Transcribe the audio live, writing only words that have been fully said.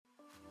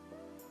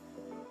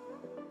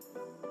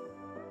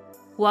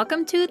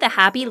Welcome to the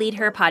Happy Lead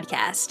Her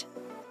podcast.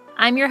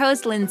 I'm your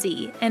host,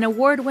 Lindsay, an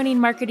award-winning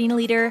marketing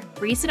leader,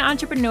 recent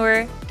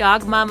entrepreneur,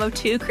 dog mom of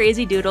 2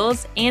 crazy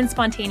doodles, and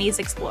spontaneous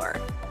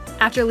explorer.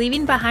 After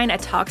leaving behind a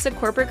toxic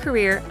corporate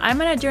career, I'm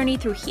on a journey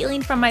through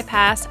healing from my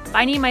past,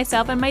 finding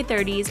myself in my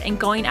 30s, and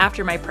going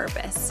after my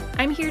purpose.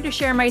 I'm here to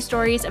share my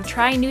stories of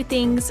trying new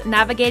things,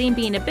 navigating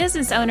being a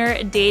business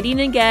owner,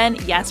 dating again,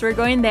 yes, we're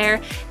going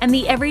there, and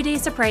the everyday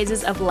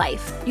surprises of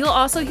life. You'll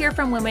also hear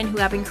from women who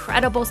have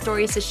incredible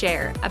stories to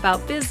share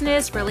about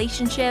business,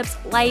 relationships,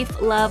 life,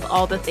 love,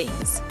 all the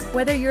things.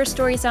 Whether your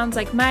story sounds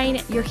like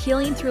mine, you're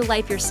healing through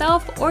life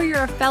yourself, or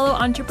you're a fellow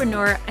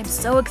entrepreneur, I'm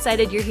so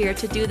excited you're here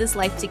to do this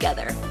life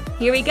together.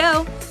 Here we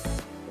go.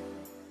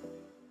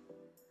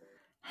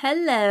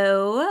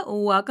 Hello,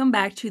 welcome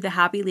back to the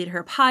Happy Lead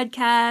Her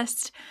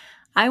podcast.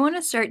 I want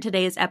to start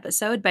today's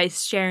episode by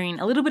sharing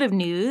a little bit of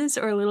news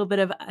or a little bit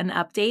of an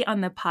update on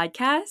the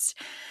podcast.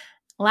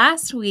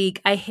 Last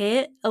week, I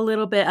hit a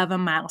little bit of a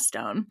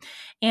milestone,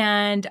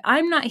 and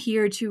I'm not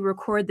here to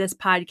record this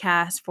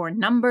podcast for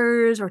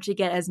numbers or to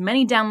get as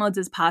many downloads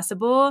as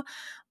possible,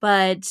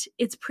 but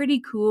it's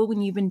pretty cool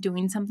when you've been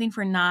doing something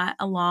for not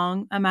a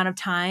long amount of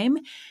time,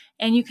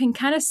 and you can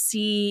kind of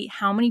see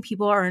how many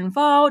people are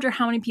involved or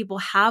how many people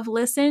have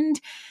listened.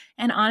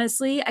 And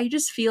honestly, I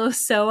just feel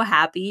so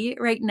happy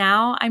right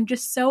now. I'm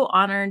just so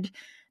honored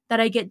that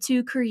I get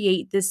to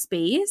create this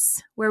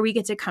space where we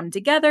get to come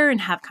together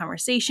and have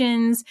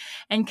conversations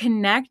and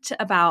connect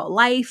about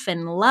life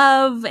and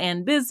love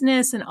and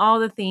business and all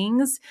the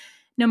things,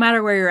 no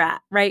matter where you're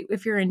at, right?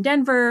 If you're in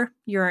Denver,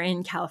 you're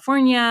in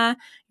California,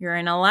 you're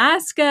in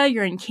Alaska,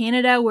 you're in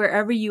Canada,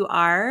 wherever you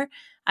are,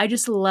 I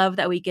just love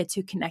that we get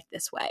to connect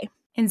this way.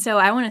 And so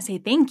I want to say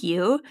thank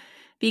you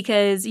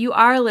because you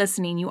are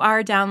listening, you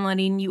are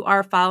downloading, you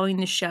are following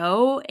the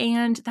show,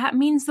 and that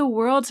means the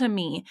world to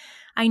me.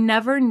 I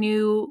never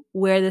knew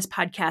where this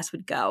podcast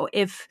would go.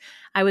 If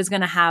I was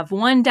going to have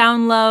 1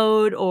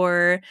 download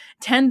or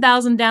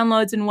 10,000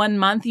 downloads in 1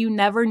 month, you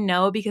never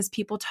know because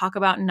people talk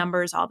about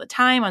numbers all the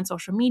time on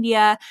social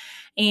media.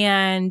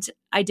 And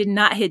I did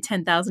not hit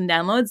 10,000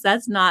 downloads.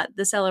 That's not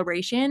the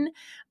celebration.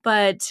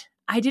 But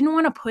I didn't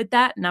want to put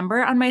that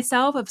number on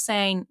myself of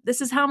saying, this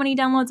is how many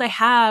downloads I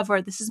have,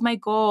 or this is my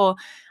goal.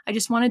 I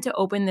just wanted to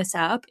open this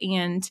up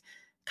and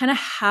kind of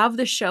have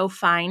the show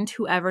find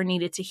whoever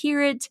needed to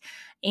hear it.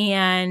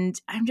 And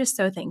I'm just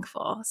so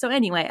thankful. So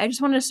anyway, I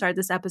just wanted to start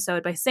this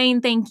episode by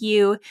saying thank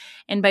you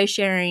and by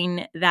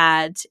sharing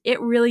that it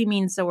really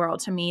means the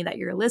world to me that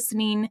you're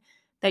listening,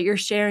 that you're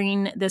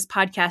sharing this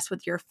podcast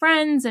with your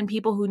friends and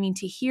people who need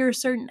to hear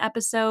certain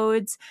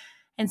episodes.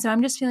 And so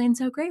I'm just feeling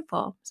so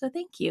grateful. So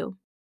thank you.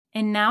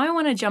 And now I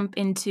want to jump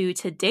into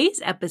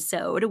today's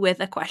episode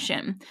with a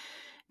question.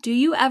 Do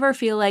you ever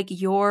feel like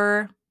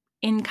you're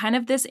in kind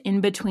of this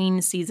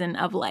in-between season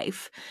of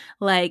life?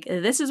 Like,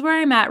 this is where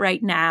I'm at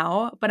right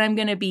now, but I'm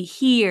going to be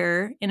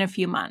here in a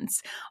few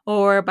months.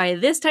 Or by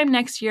this time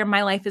next year,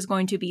 my life is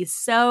going to be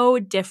so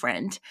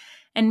different.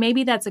 And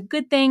maybe that's a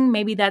good thing.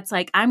 Maybe that's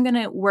like, I'm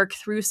going to work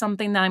through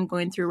something that I'm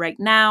going through right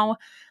now.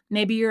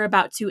 Maybe you're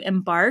about to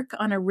embark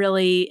on a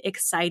really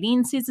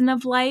exciting season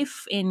of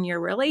life in your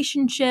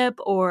relationship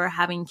or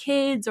having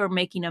kids or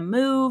making a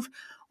move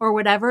or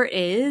whatever it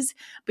is,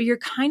 but you're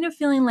kind of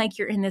feeling like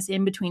you're in this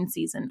in-between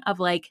season of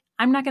like,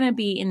 I'm not going to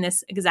be in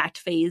this exact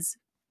phase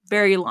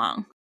very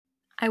long.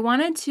 I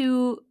wanted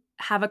to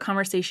have a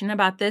conversation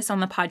about this on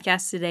the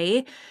podcast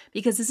today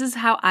because this is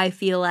how I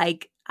feel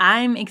like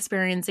I'm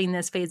experiencing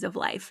this phase of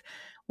life,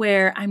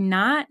 where I'm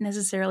not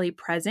necessarily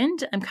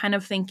present. I'm kind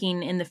of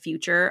thinking in the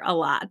future a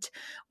lot,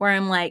 where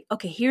I'm like,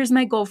 okay, here's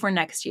my goal for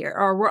next year,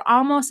 or we're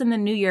almost in the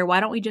new year.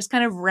 Why don't we just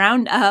kind of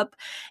round up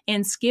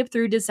and skip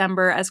through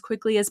December as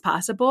quickly as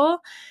possible?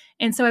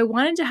 And so I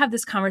wanted to have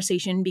this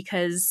conversation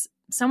because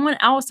someone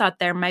else out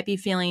there might be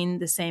feeling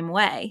the same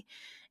way.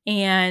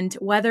 And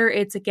whether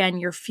it's, again,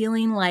 you're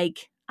feeling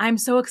like, I'm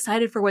so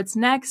excited for what's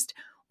next,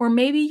 or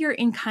maybe you're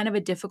in kind of a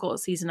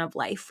difficult season of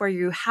life where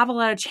you have a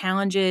lot of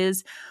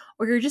challenges,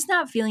 or you're just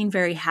not feeling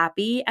very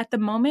happy at the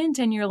moment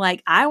and you're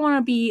like, I want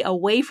to be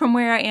away from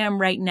where I am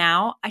right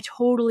now. I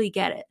totally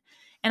get it.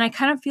 And I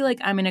kind of feel like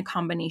I'm in a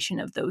combination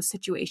of those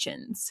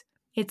situations.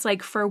 It's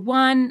like, for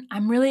one,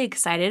 I'm really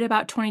excited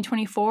about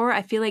 2024.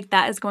 I feel like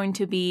that is going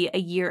to be a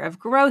year of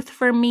growth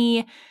for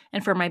me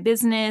and for my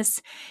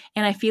business.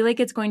 And I feel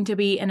like it's going to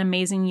be an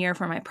amazing year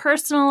for my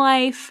personal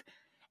life.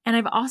 And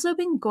I've also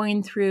been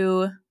going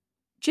through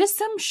just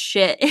some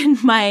shit in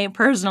my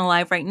personal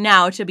life right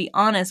now, to be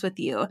honest with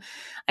you.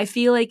 I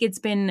feel like it's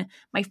been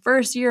my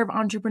first year of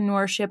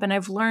entrepreneurship and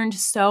I've learned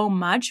so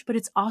much, but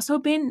it's also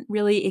been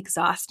really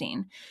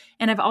exhausting.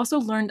 And I've also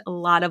learned a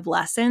lot of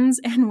lessons.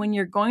 And when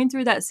you're going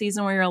through that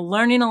season where you're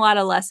learning a lot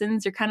of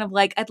lessons, you're kind of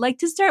like, I'd like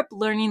to start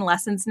learning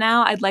lessons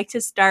now. I'd like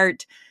to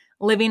start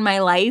living my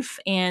life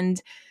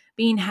and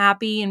being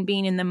happy and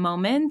being in the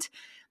moment.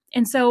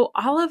 And so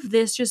all of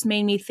this just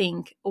made me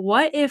think,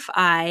 what if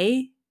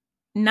I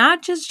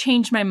not just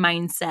changed my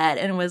mindset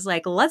and was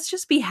like, let's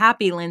just be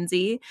happy,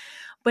 Lindsay,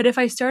 but if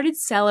I started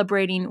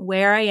celebrating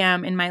where I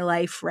am in my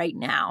life right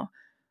now,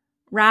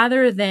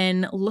 rather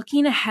than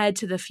looking ahead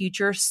to the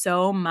future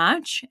so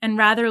much and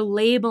rather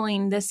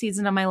labeling this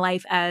season of my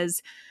life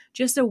as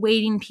just a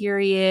waiting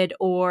period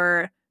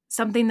or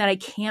something that I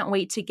can't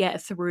wait to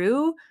get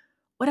through.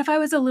 What if I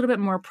was a little bit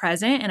more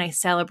present and I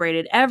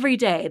celebrated every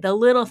day, the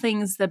little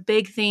things, the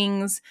big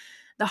things,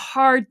 the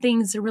hard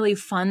things, the really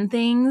fun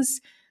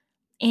things?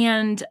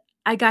 And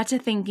I got to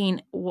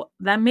thinking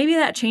that maybe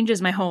that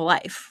changes my whole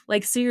life.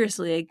 Like,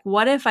 seriously, like,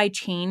 what if I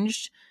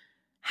changed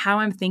how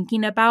I'm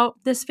thinking about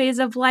this phase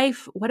of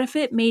life? What if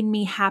it made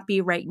me happy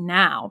right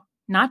now?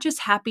 Not just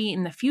happy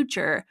in the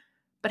future,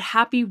 but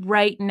happy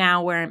right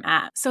now where I'm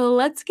at. So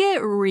let's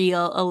get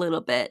real a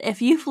little bit.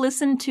 If you've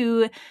listened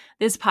to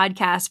this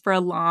podcast for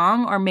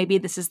long, or maybe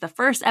this is the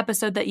first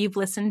episode that you've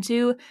listened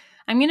to,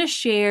 I'm going to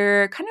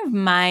share kind of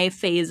my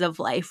phase of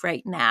life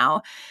right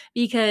now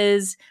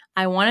because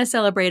I want to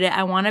celebrate it.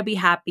 I want to be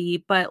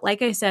happy. But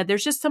like I said,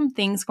 there's just some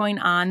things going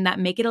on that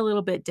make it a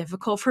little bit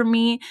difficult for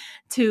me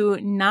to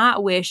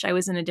not wish I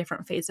was in a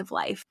different phase of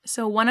life.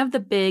 So one of the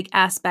big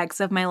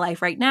aspects of my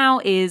life right now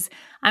is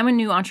I'm a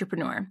new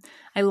entrepreneur.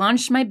 I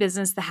launched my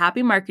business, The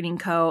Happy Marketing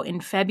Co.,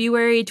 in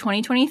February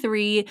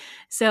 2023,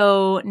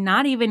 so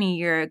not even a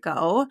year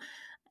ago.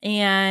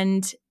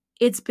 And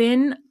it's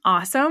been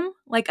awesome.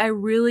 Like, I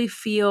really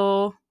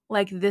feel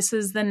like this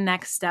is the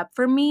next step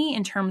for me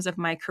in terms of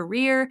my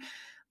career.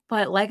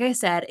 But like I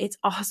said, it's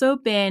also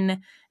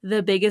been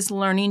the biggest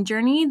learning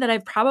journey that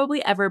I've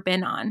probably ever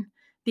been on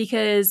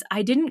because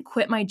I didn't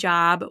quit my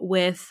job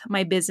with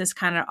my business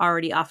kind of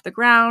already off the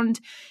ground.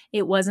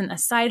 It wasn't a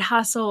side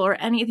hustle or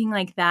anything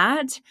like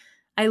that.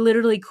 I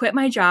literally quit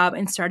my job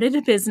and started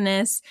a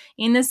business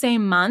in the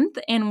same month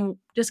and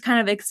just kind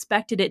of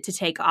expected it to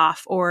take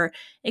off or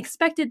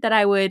expected that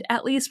I would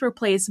at least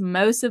replace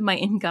most of my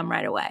income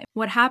right away.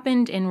 What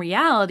happened in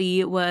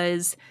reality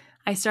was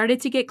I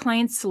started to get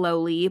clients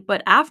slowly,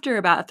 but after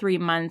about 3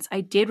 months,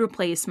 I did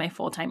replace my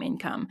full-time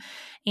income.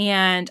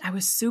 And I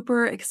was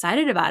super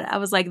excited about it. I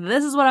was like,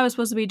 this is what I was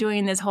supposed to be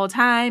doing this whole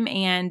time.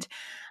 And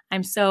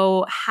I'm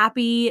so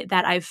happy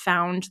that I've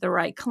found the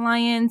right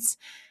clients.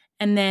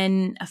 And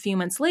then a few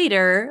months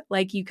later,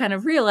 like, you kind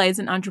of realize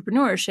in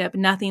entrepreneurship,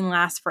 nothing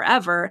lasts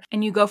forever.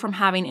 And you go from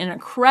having an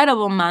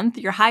incredible month,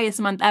 your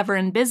highest month ever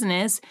in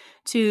business,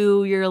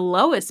 to your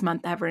lowest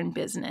month ever in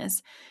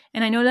business.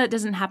 And I know that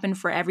doesn't happen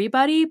for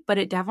everybody, but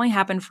it definitely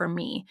happened for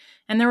me.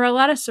 And there were a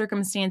lot of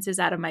circumstances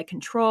out of my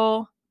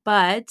control,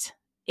 but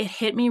it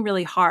hit me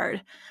really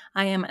hard.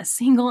 I am a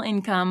single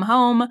income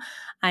home.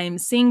 I am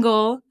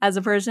single as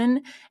a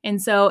person.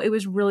 And so it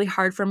was really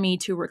hard for me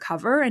to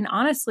recover. And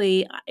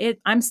honestly,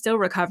 I'm still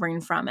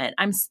recovering from it.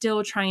 I'm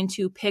still trying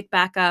to pick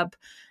back up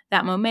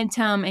that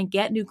momentum and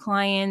get new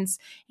clients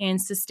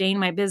and sustain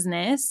my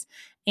business.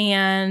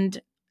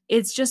 And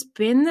it's just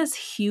been this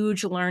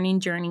huge learning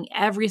journey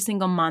every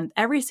single month,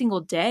 every single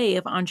day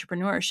of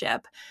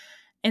entrepreneurship.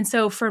 And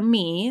so for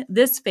me,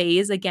 this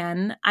phase,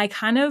 again, I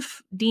kind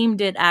of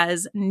deemed it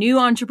as new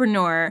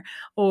entrepreneur,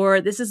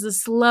 or this is the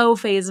slow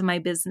phase of my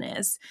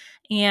business.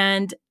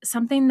 And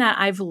something that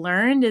I've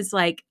learned is,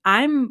 like,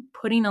 I'm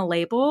putting a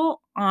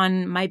label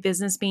on my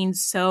business being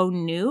so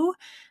new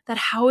that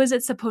how is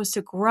it supposed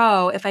to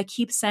grow if I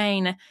keep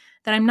saying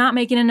that I'm not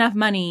making enough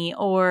money,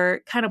 or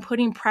kind of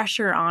putting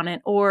pressure on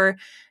it, or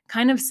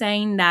kind of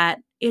saying that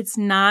it's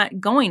not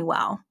going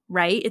well,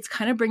 right? It's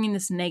kind of bringing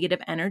this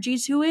negative energy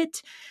to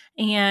it.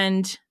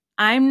 And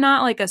I'm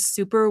not like a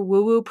super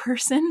woo-woo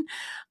person,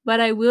 but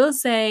I will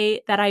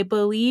say that I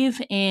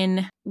believe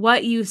in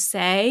what you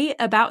say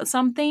about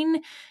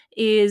something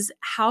is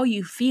how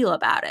you feel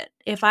about it.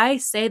 If I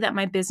say that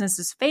my business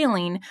is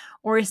failing,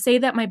 or say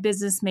that my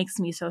business makes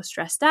me so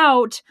stressed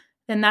out,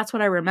 then that's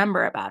what I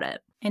remember about it.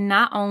 And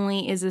not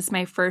only is this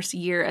my first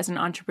year as an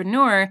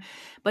entrepreneur,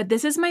 but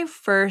this is my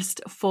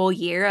first full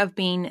year of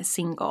being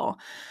single.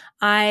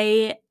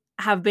 I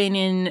have been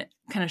in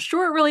kind of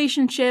short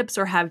relationships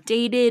or have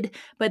dated,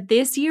 but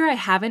this year I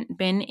haven't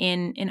been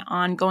in an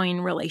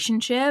ongoing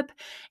relationship,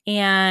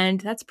 and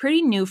that's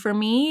pretty new for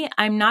me.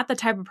 I'm not the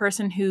type of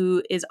person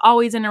who is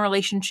always in a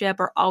relationship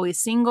or always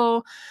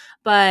single,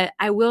 but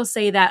I will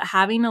say that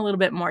having a little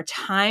bit more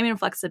time and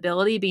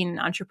flexibility being an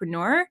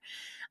entrepreneur,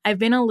 I've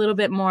been a little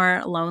bit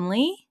more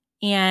lonely.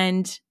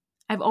 And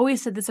I've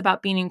always said this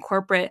about being in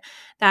corporate,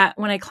 that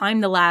when I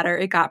climbed the ladder,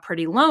 it got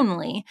pretty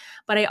lonely.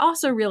 But I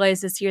also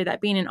realized this year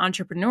that being an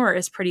entrepreneur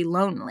is pretty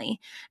lonely.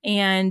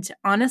 And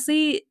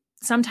honestly,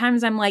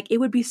 sometimes I'm like, it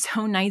would be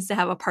so nice to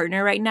have a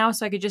partner right now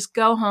so I could just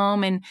go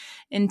home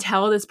and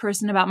tell this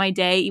person about my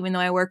day, even though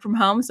I work from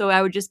home. So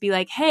I would just be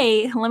like,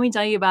 hey, let me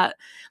tell you about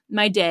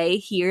my day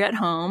here at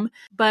home.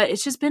 But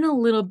it's just been a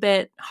little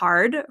bit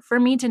hard for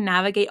me to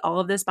navigate all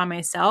of this by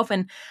myself.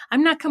 And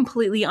I'm not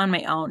completely on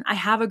my own. I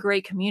have a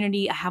great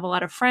community. I have a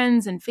lot of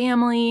friends and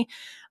family,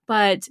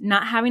 but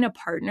not having a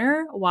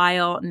partner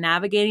while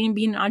navigating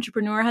being an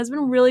entrepreneur has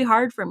been really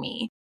hard for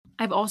me.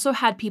 I've also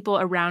had people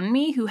around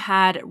me who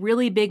had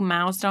really big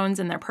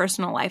milestones in their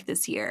personal life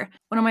this year.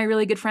 One of my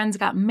really good friends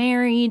got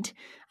married.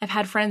 I've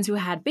had friends who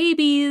had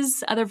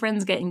babies, other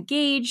friends get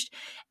engaged,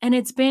 and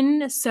it's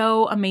been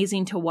so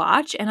amazing to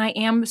watch. And I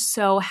am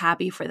so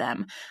happy for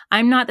them.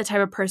 I'm not the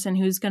type of person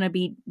who's going to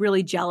be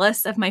really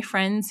jealous of my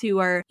friends who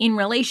are in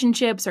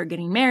relationships or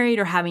getting married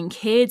or having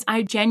kids.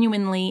 I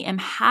genuinely am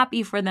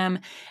happy for them.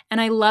 And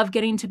I love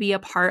getting to be a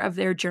part of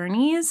their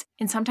journeys.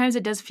 And sometimes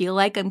it does feel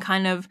like I'm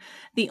kind of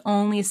the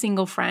only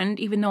single friend,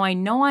 even though I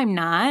know I'm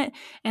not.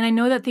 And I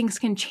know that things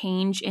can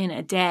change in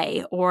a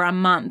day or a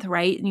month,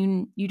 right?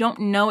 You don't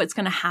know it's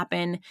going to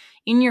happen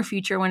in your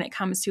future when it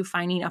comes to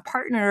finding a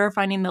partner or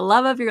finding the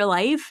love of your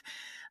life.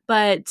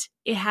 But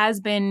it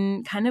has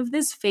been kind of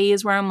this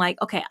phase where I'm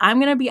like, okay, I'm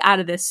going to be out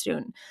of this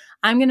soon.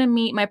 I'm going to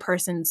meet my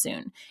person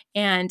soon.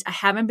 And I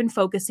haven't been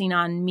focusing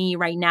on me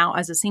right now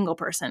as a single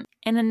person.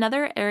 And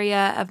another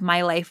area of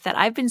my life that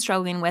I've been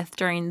struggling with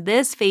during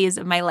this phase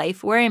of my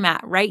life where I'm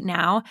at right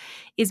now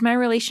is my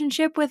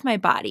relationship with my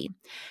body.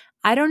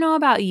 I don't know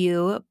about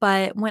you,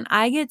 but when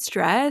I get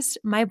stressed,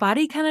 my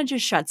body kind of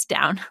just shuts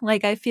down.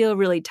 Like I feel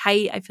really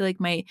tight. I feel like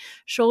my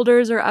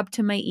shoulders are up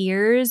to my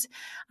ears.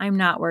 I'm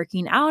not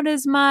working out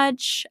as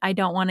much. I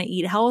don't want to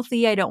eat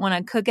healthy. I don't want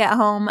to cook at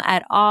home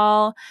at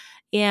all.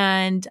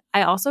 And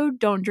I also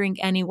don't drink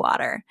any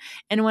water.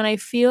 And when I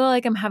feel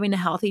like I'm having a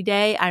healthy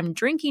day, I'm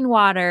drinking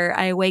water.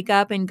 I wake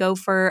up and go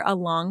for a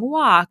long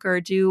walk or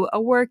do a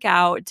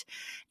workout.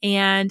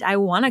 And I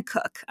want to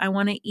cook. I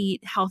want to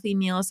eat healthy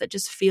meals that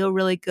just feel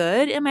really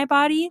good in my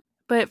body.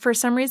 But for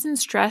some reason,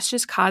 stress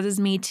just causes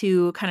me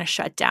to kind of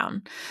shut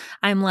down.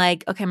 I'm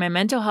like, okay, my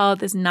mental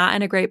health is not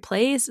in a great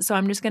place. So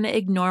I'm just going to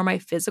ignore my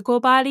physical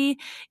body,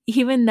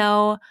 even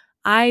though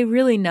I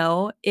really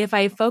know if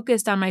I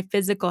focused on my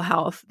physical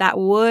health, that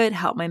would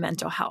help my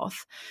mental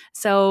health.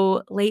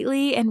 So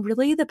lately, and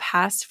really the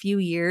past few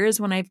years,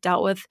 when I've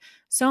dealt with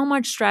so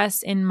much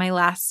stress in my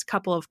last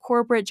couple of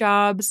corporate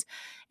jobs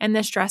and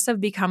the stress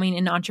of becoming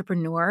an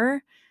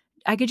entrepreneur,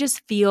 I could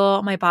just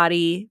feel my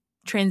body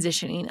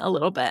transitioning a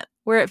little bit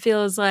where it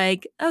feels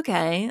like,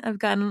 okay, I've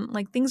gotten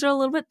like things are a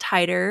little bit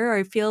tighter or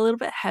I feel a little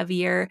bit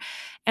heavier.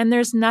 And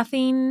there's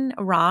nothing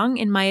wrong,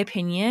 in my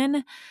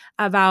opinion,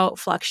 about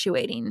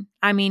fluctuating.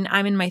 I mean,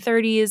 I'm in my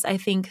 30s. I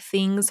think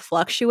things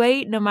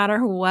fluctuate no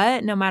matter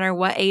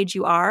what age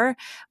you are.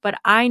 But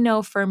I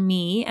know for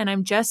me, and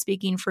I'm just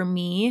speaking for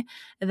me,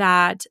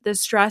 that the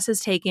stress is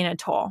taking a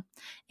toll.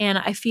 And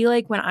I feel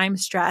like when I'm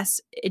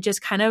stressed, it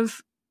just kind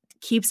of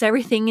keeps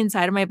everything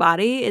inside of my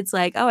body. It's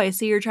like, oh, I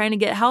see you're trying to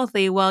get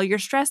healthy. Well, you're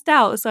stressed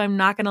out, so I'm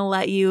not going to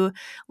let you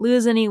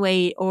lose any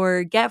weight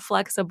or get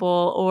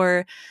flexible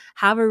or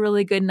have a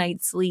really good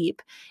night's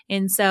sleep.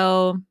 And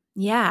so,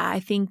 yeah, I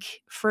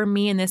think for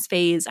me in this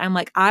phase, I'm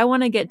like, I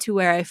want to get to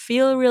where I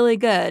feel really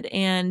good.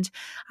 And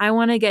I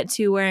want to get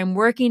to where I'm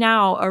working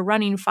out or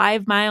running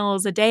 5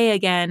 miles a day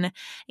again.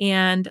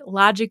 And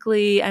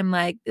logically, I'm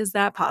like, is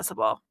that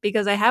possible?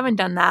 Because I haven't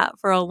done that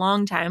for a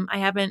long time. I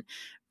haven't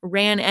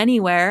ran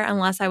anywhere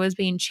unless I was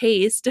being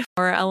chased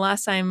or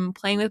unless I'm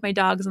playing with my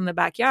dogs in the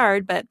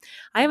backyard, but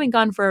I haven't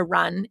gone for a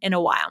run in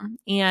a while.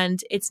 And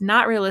it's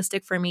not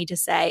realistic for me to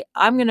say,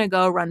 I'm going to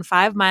go run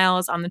 5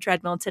 miles on the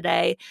treadmill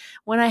today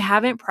when I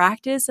haven't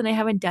practiced and I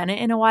haven't done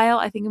it in a while.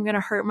 I think I'm going to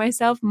hurt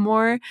myself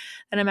more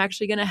than I'm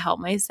actually going to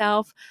help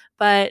myself.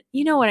 But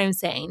you know what I'm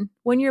saying?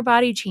 When your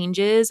body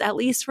changes, at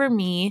least for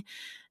me,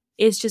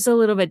 it's just a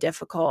little bit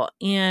difficult.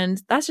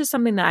 And that's just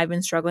something that I've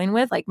been struggling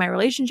with, like my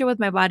relationship with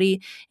my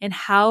body and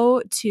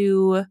how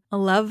to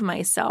love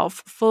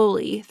myself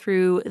fully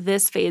through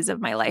this phase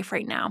of my life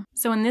right now.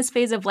 So in this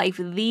phase of life,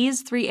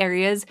 these 3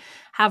 areas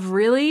have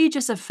really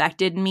just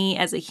affected me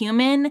as a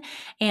human.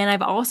 And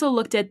I've also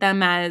looked at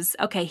them as,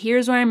 okay,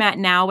 here's where I'm at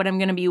now, but I'm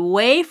going to be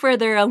way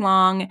further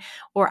along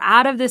or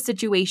out of this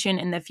situation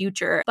in the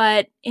future.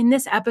 But in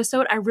this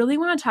episode, I really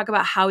want to talk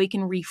about how we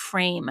can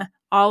reframe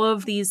all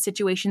of these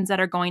situations that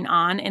are going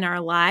on in our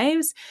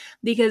lives,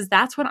 because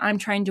that's what I'm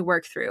trying to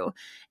work through.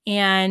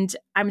 And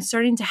I'm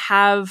starting to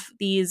have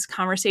these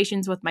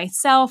conversations with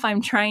myself.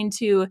 I'm trying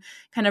to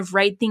kind of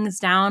write things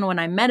down when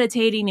I'm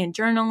meditating and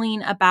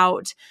journaling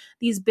about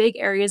these big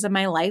areas of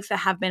my life that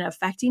have been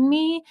affecting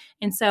me.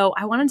 And so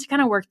I wanted to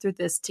kind of work through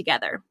this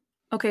together.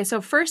 Okay, so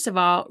first of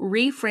all,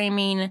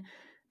 reframing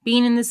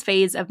being in this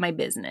phase of my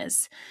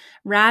business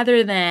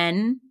rather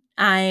than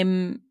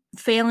I'm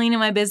failing in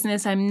my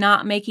business, I'm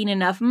not making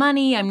enough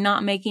money, I'm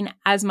not making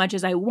as much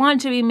as I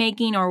want to be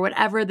making, or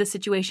whatever the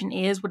situation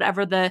is,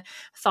 whatever the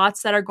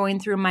thoughts that are going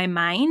through my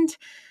mind.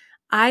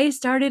 I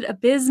started a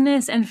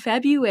business in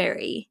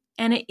February,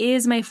 and it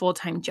is my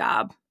full-time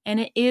job,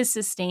 and it is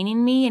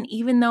sustaining me. And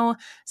even though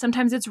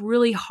sometimes it's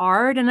really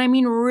hard, and I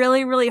mean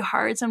really, really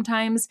hard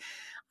sometimes,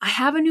 I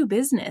have a new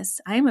business.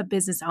 I am a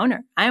business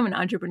owner. I am an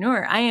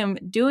entrepreneur. I am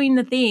doing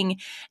the thing,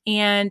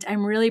 and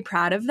I'm really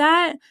proud of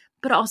that.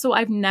 But also,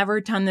 I've never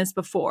done this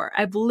before.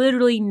 I've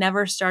literally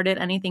never started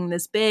anything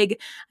this big.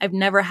 I've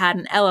never had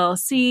an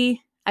LLC.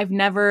 I've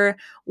never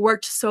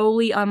worked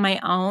solely on my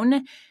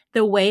own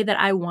the way that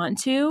I want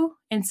to.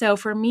 And so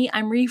for me,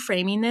 I'm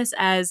reframing this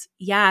as,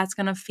 yeah, it's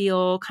going to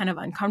feel kind of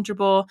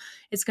uncomfortable.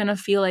 It's going to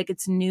feel like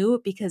it's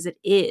new because it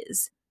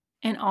is.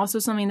 And also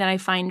something that I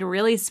find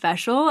really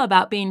special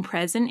about being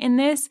present in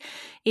this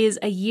is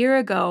a year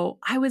ago,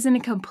 I was in a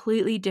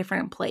completely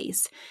different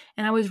place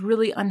and I was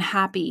really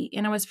unhappy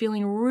and I was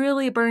feeling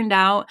really burned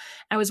out.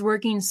 I was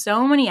working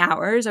so many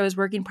hours. I was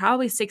working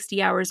probably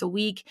 60 hours a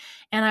week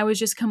and I was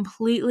just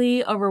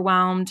completely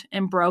overwhelmed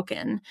and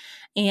broken.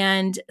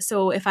 And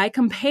so if I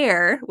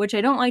compare, which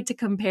I don't like to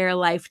compare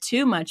life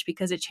too much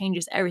because it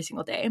changes every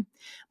single day,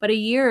 but a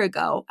year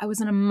ago, I was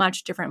in a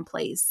much different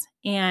place.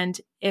 And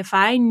if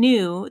I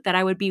knew that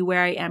I would be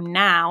where I am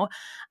now,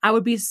 I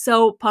would be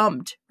so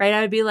pumped, right?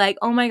 I would be like,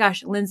 oh my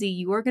gosh, Lindsay,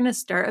 you are going to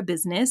start a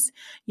business.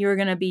 You're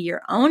going to be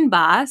your own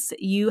boss.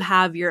 You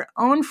have your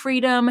own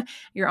freedom,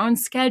 your own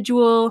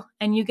schedule,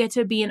 and you get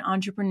to be an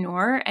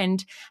entrepreneur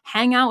and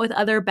hang out with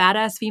other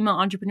badass female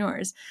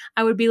entrepreneurs.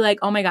 I would be like,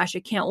 oh my gosh, I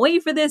can't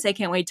wait for this. I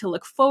can't wait to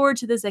look forward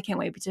to this. I can't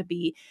wait to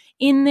be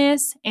in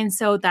this. And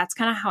so that's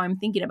kind of how I'm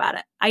thinking about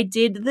it. I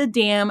did the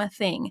damn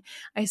thing.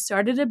 I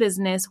started a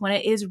business when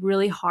it is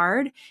really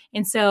hard.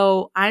 And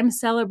so I'm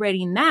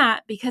celebrating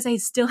that because I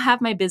still have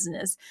my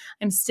business.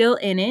 I'm still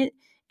in it.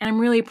 And I'm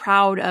really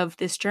proud of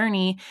this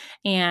journey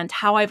and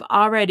how I've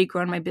already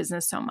grown my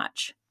business so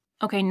much.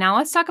 Okay, now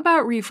let's talk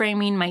about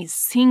reframing my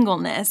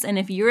singleness. And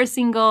if you're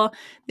single,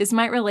 this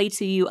might relate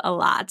to you a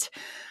lot.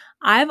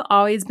 I've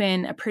always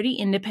been a pretty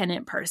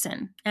independent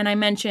person. And I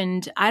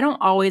mentioned I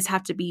don't always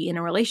have to be in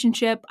a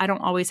relationship. I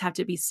don't always have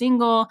to be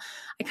single.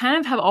 I kind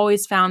of have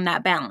always found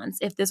that balance.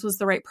 If this was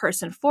the right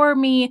person for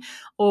me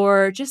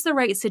or just the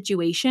right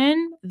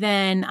situation,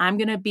 then I'm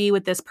going to be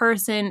with this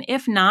person.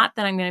 If not,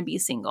 then I'm going to be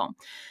single.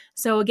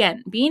 So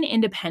again, being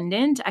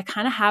independent, I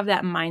kind of have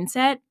that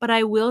mindset, but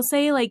I will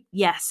say like,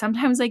 yes,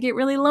 sometimes I get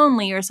really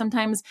lonely or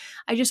sometimes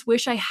I just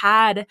wish I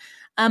had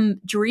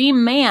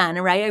dream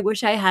man, right? I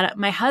wish I had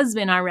my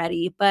husband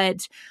already,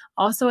 but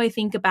also I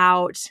think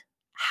about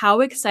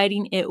how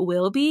exciting it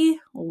will be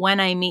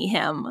when I meet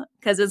him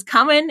because it's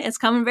coming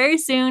very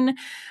soon.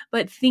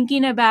 But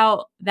thinking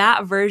about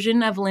that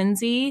version of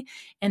Lindsay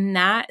and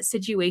that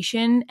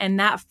situation and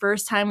that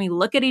first time we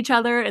look at each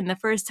other and the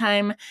first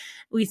time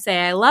we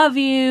say, I love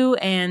you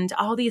and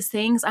all these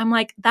things, I'm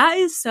like, that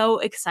is so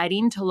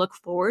exciting to look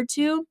forward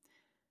to.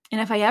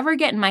 And if I ever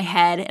get in my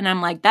head and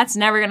I'm like, that's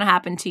never going to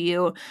happen to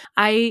you,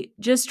 I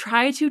just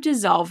try to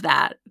dissolve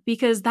that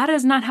because that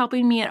is not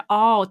helping me at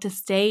all to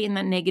stay in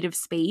that negative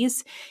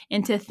space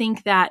and to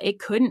think that it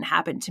couldn't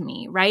happen to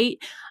me, right?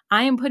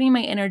 I am putting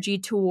my energy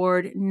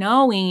toward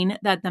knowing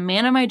that the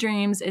man of my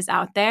dreams is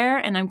out there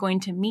and I'm going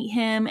to meet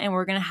him and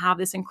we're going to have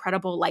this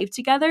incredible life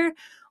together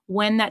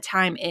when that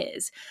time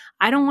is.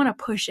 I don't want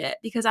to push it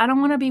because I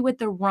don't want to be with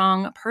the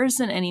wrong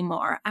person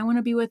anymore. I want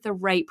to be with the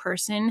right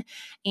person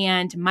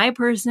and my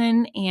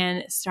person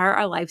and start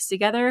our lives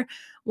together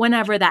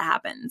whenever that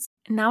happens.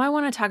 Now I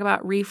want to talk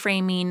about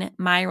reframing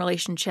my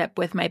relationship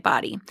with my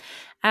body.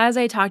 As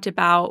I talked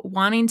about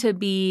wanting to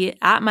be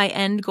at my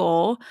end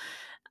goal,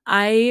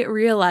 I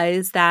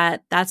realized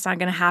that that's not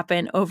going to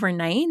happen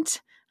overnight.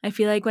 I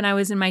feel like when I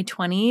was in my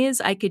 20s,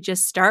 I could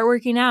just start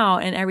working out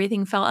and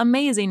everything felt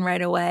amazing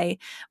right away.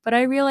 But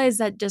I realized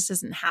that just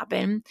doesn't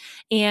happen.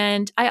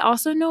 And I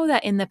also know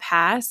that in the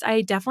past,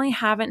 I definitely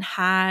haven't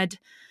had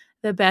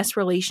the best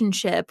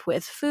relationship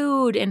with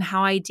food and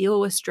how I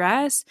deal with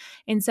stress.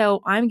 And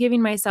so I'm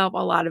giving myself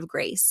a lot of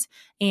grace.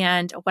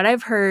 And what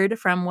I've heard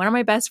from one of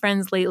my best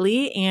friends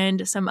lately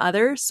and some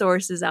other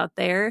sources out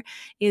there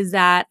is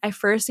that I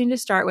first need to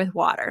start with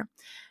water.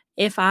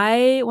 If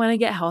I want to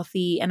get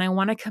healthy and I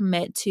want to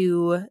commit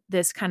to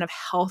this kind of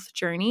health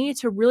journey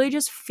to really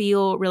just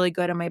feel really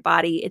good in my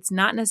body, it's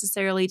not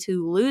necessarily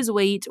to lose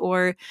weight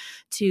or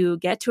to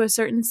get to a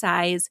certain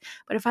size,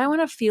 but if I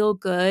want to feel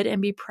good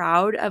and be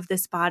proud of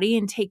this body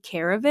and take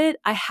care of it,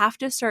 I have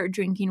to start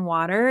drinking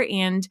water.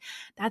 And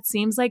that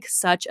seems like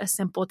such a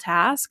simple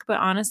task, but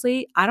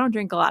honestly, I don't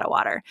drink a lot of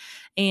water.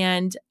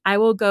 And I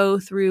will go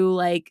through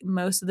like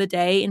most of the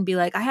day and be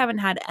like, I haven't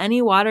had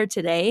any water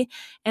today.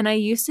 And I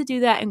used to do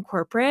that in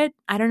corporate.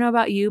 I don't know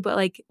about you, but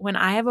like when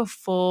I have a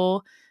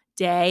full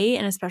day,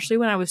 and especially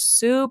when I was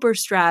super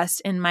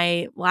stressed in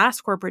my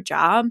last corporate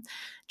job,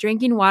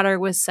 drinking water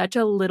was such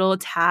a little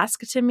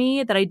task to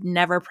me that I'd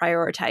never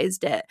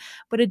prioritized it.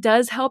 But it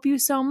does help you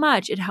so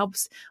much. It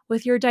helps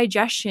with your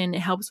digestion.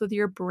 It helps with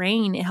your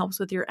brain. It helps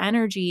with your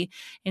energy.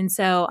 And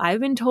so I've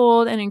been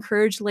told and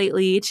encouraged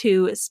lately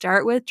to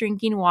start with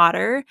drinking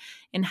water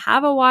and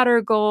have a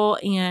water goal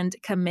and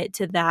commit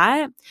to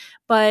that.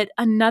 But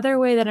another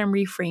way that I'm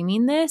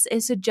reframing this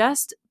is to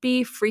just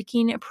be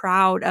freaking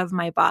proud of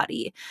my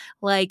body.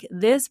 Like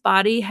this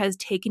body has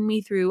taken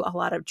me through a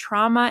lot of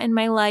trauma in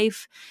my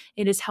life.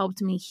 It has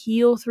helped me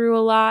heal through a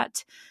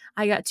lot.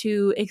 I got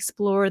to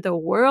explore the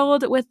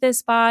world with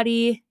this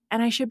body,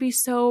 and I should be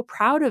so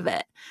proud of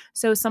it.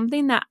 So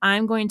something that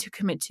I'm going to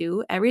commit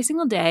to every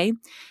single day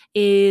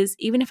is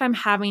even if I'm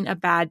having a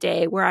bad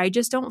day where I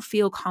just don't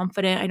feel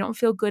confident, I don't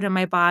feel good in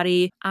my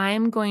body,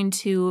 I'm going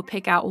to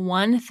pick out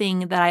one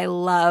thing that I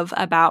love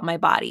about my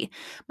body,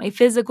 my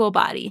physical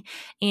body.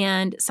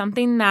 And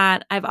something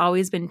that I've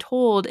always been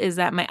told is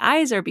that my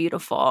eyes are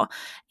beautiful.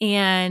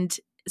 And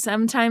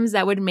sometimes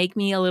that would make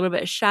me a little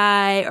bit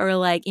shy or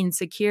like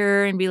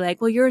insecure and be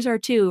like, well, yours are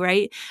too,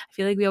 right? I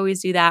feel like we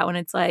always do that when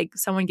it's like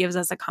someone gives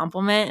us a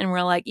compliment and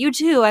we're like, you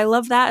too, I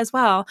love that as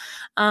well.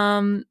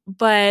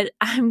 But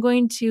I'm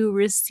going to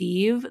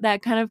receive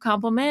that kind of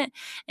compliment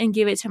and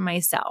give it to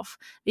myself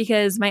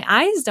because my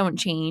eyes don't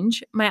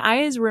change. My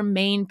eyes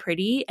remain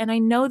pretty and I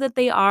know that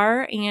they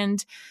are.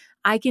 And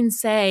I can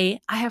say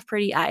I have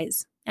pretty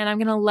eyes. And I'm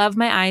going to love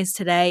my eyes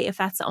today. If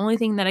that's the only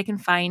thing that I can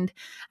find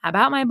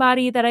about my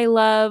body that I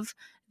love,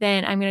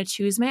 then I'm going to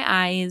choose my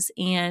eyes.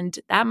 And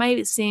that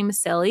might seem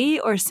silly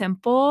or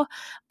simple,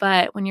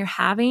 but when you're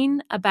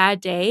having a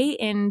bad day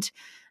and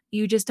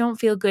you just don't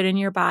feel good in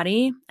your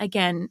body,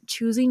 again,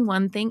 choosing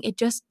one thing, it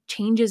just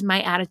changes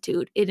my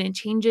attitude. It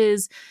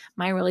changes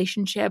my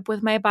relationship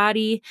with my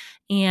body.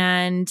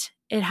 And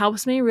it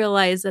helps me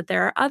realize that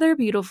there are other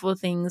beautiful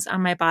things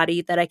on my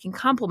body that I can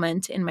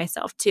compliment in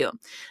myself too.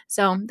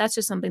 So that's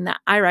just something that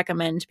I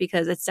recommend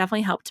because it's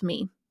definitely helped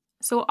me.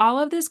 So all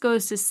of this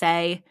goes to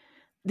say,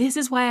 this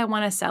is why I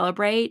want to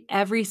celebrate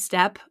every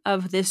step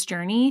of this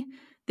journey,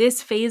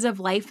 this phase of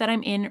life that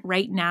I'm in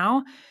right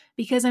now,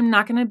 because I'm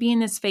not going to be in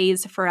this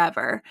phase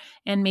forever.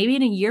 And maybe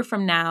in a year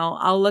from now,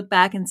 I'll look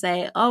back and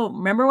say, oh,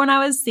 remember when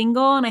I was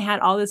single and I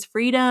had all this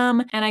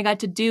freedom and I got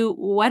to do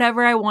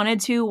whatever I wanted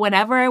to,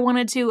 whenever I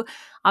wanted to.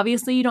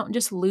 Obviously, you don't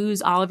just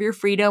lose all of your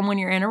freedom when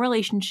you're in a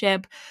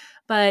relationship,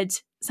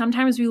 but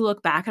sometimes we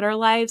look back at our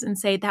lives and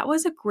say, that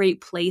was a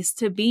great place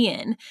to be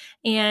in.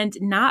 And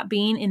not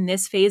being in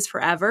this phase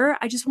forever,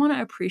 I just want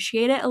to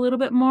appreciate it a little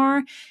bit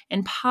more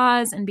and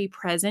pause and be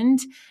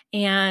present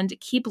and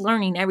keep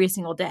learning every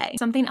single day.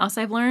 Something else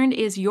I've learned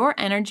is your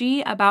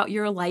energy about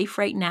your life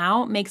right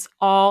now makes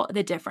all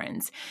the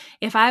difference.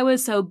 If I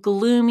was so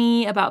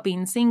gloomy about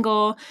being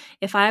single,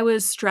 if I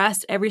was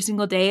stressed every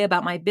single day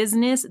about my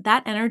business,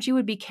 that energy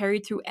would be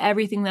carried through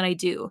everything that I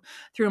do.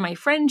 Through my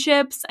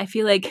friendships, I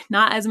feel like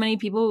not as many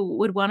people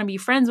would want to be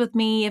friends with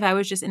me if I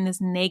was just in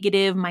this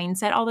negative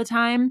mindset all the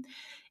time.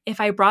 If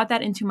I brought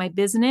that into my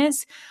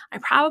business, I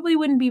probably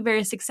wouldn't be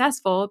very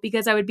successful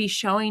because I would be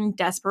showing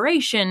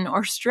desperation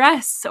or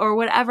stress or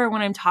whatever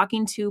when I'm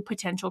talking to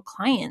potential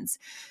clients.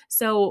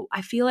 So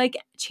I feel like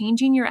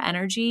changing your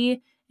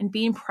energy and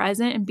being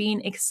present and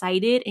being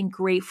excited and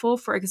grateful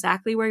for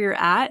exactly where you're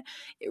at,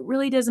 it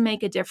really does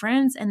make a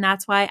difference. And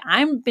that's why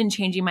I've been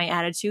changing my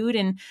attitude.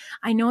 And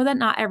I know that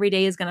not every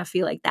day is going to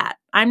feel like that.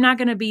 I'm not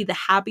going to be the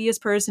happiest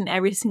person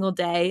every single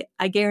day.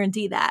 I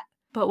guarantee that.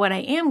 But what I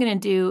am going to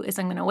do is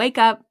I'm going to wake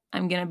up.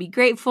 I'm going to be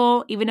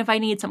grateful, even if I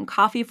need some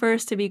coffee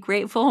first to be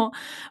grateful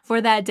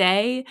for that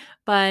day.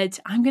 But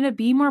I'm going to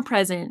be more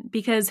present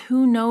because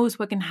who knows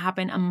what can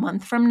happen a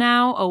month from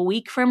now, a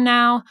week from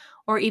now,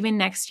 or even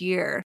next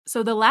year.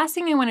 So the last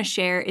thing I want to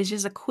share is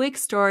just a quick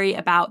story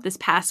about this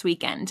past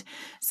weekend.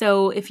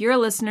 So if you're a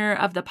listener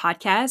of the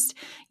podcast,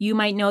 you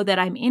might know that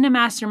I'm in a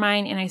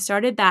mastermind and I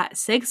started that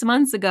 6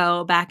 months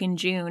ago back in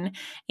June.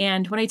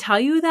 And when I tell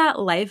you that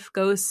life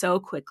goes so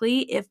quickly,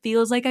 it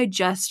feels like I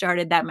just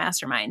started that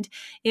mastermind.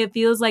 It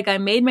feels like I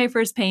made my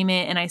first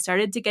payment and I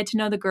started to get to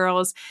know the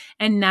girls.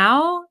 And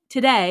now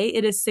today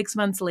it is 6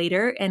 months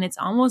later and it's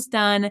almost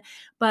done.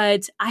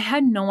 But I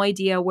had no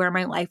idea where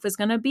my life was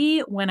going to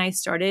be when I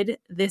started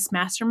this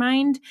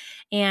mastermind.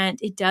 And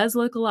it does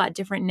look a lot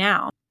different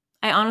now.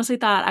 I honestly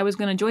thought I was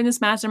going to join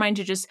this mastermind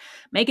to just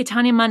make a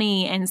ton of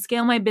money and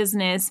scale my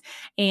business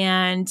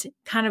and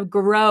kind of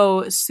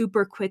grow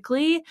super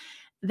quickly.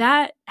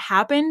 That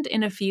happened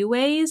in a few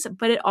ways,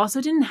 but it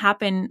also didn't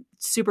happen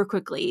super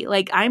quickly.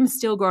 Like I'm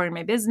still growing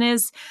my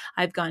business.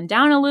 I've gone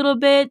down a little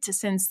bit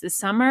since the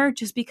summer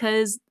just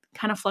because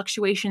kind of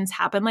fluctuations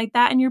happen like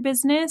that in your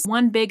business.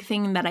 One big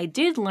thing that I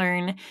did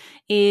learn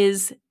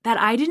is that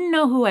I didn't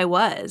know who I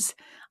was.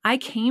 I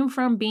came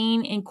from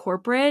being in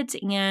corporate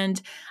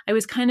and I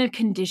was kind of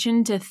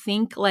conditioned to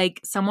think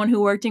like someone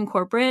who worked in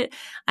corporate,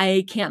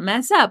 I can't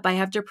mess up. I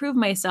have to prove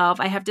myself.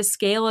 I have to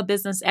scale a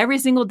business every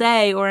single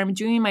day or I'm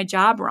doing my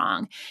job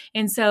wrong.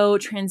 And so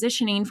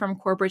transitioning from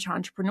corporate to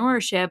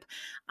entrepreneurship,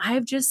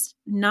 I've just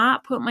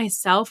not put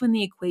myself in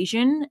the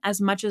equation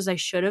as much as I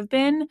should have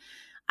been.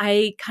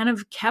 I kind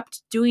of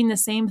kept doing the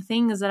same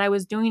things that I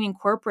was doing in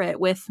corporate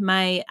with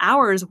my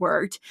hours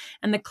worked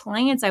and the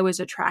clients I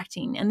was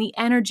attracting and the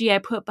energy I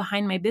put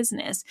behind my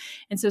business.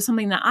 And so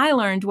something that I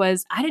learned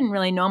was I didn't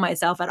really know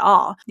myself at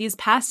all. These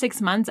past 6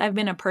 months, I've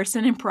been a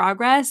person in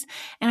progress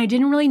and I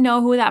didn't really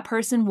know who that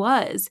person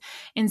was.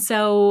 And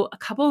so a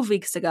couple of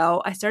weeks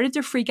ago, I started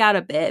to freak out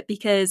a bit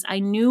because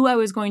I knew I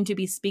was going to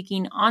be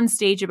speaking on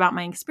stage about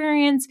my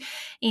experience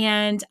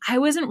and I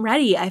wasn't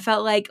ready. I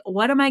felt like,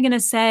 what am I going to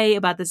say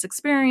about this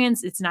experience?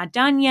 It's not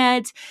done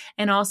yet.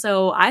 And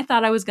also, I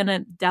thought I was going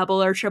to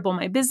double or triple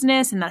my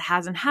business, and that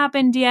hasn't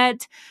happened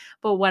yet.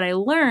 But what I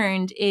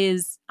learned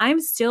is I'm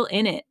still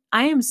in it.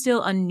 I am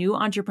still a new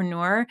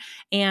entrepreneur,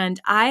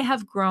 and I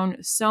have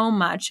grown so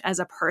much as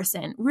a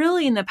person,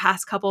 really in the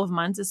past couple of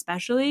months,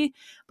 especially.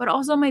 But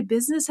also, my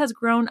business has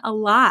grown a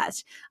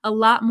lot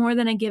more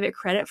than I give it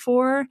credit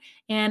for.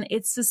 And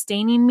it's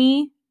sustaining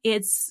me.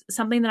 It's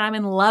something that I'm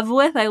in love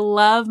with. I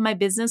love my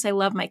business. I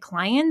love my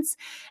clients.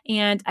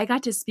 And I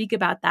got to speak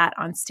about that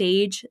on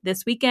stage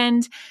this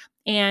weekend.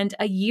 And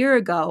a year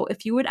ago,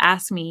 if you would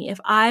ask me if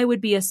I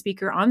would be a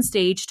speaker on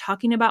stage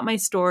talking about my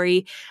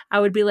story, I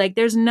would be like,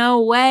 there's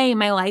no way,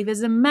 my life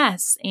is a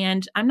mess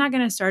and I'm not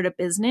going to start a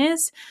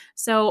business.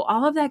 So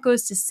all of that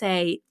goes to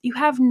say, you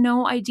have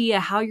no idea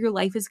how your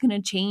life is going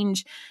to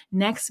change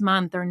next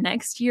month or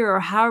next year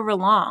or however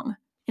long.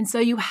 And so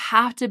you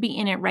have to be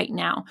in it right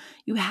now.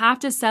 You have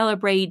to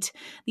celebrate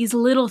these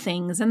little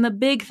things and the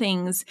big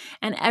things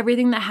and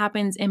everything that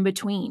happens in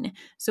between.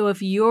 So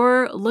if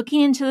you're looking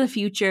into the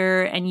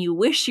future and you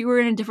wish you were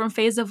in a different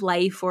phase of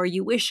life, or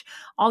you wish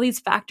all these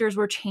factors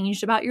were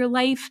changed about your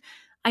life,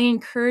 I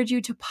encourage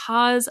you to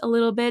pause a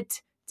little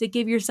bit, to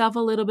give yourself a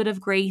little bit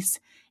of grace,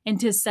 and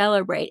to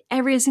celebrate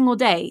every single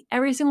day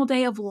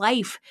of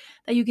life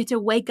that you get to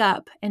wake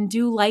up and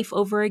do life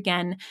over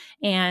again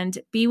and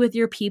be with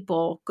your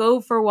people,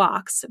 go for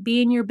walks,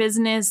 be in your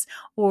business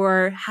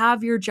or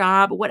have your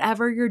job,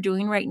 whatever you're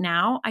doing right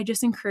now. I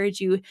just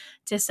encourage you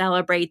to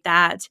celebrate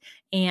that.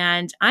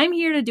 And I'm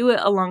here to do it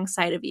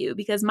alongside of you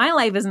because my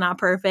life is not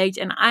perfect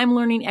and I'm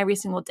learning every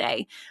single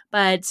day.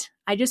 But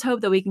I just hope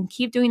that we can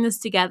keep doing this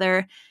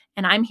together,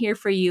 and I'm here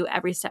for you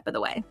every step of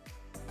the way.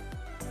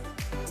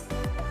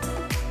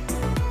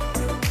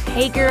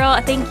 Hey girl,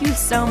 thank you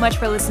so much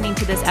for listening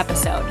to this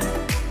episode.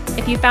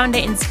 If you found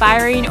it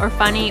inspiring or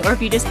funny, or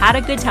if you just had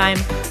a good time,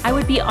 I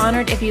would be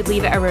honored if you'd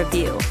leave it a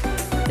review.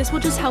 This will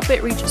just help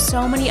it reach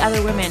so many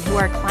other women who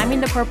are climbing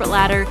the corporate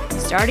ladder,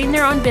 starting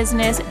their own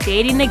business,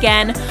 dating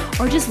again,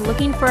 or just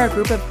looking for a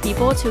group of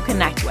people to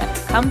connect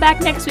with. Come back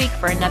next week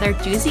for another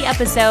juicy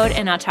episode,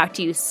 and I'll talk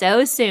to you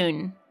so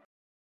soon.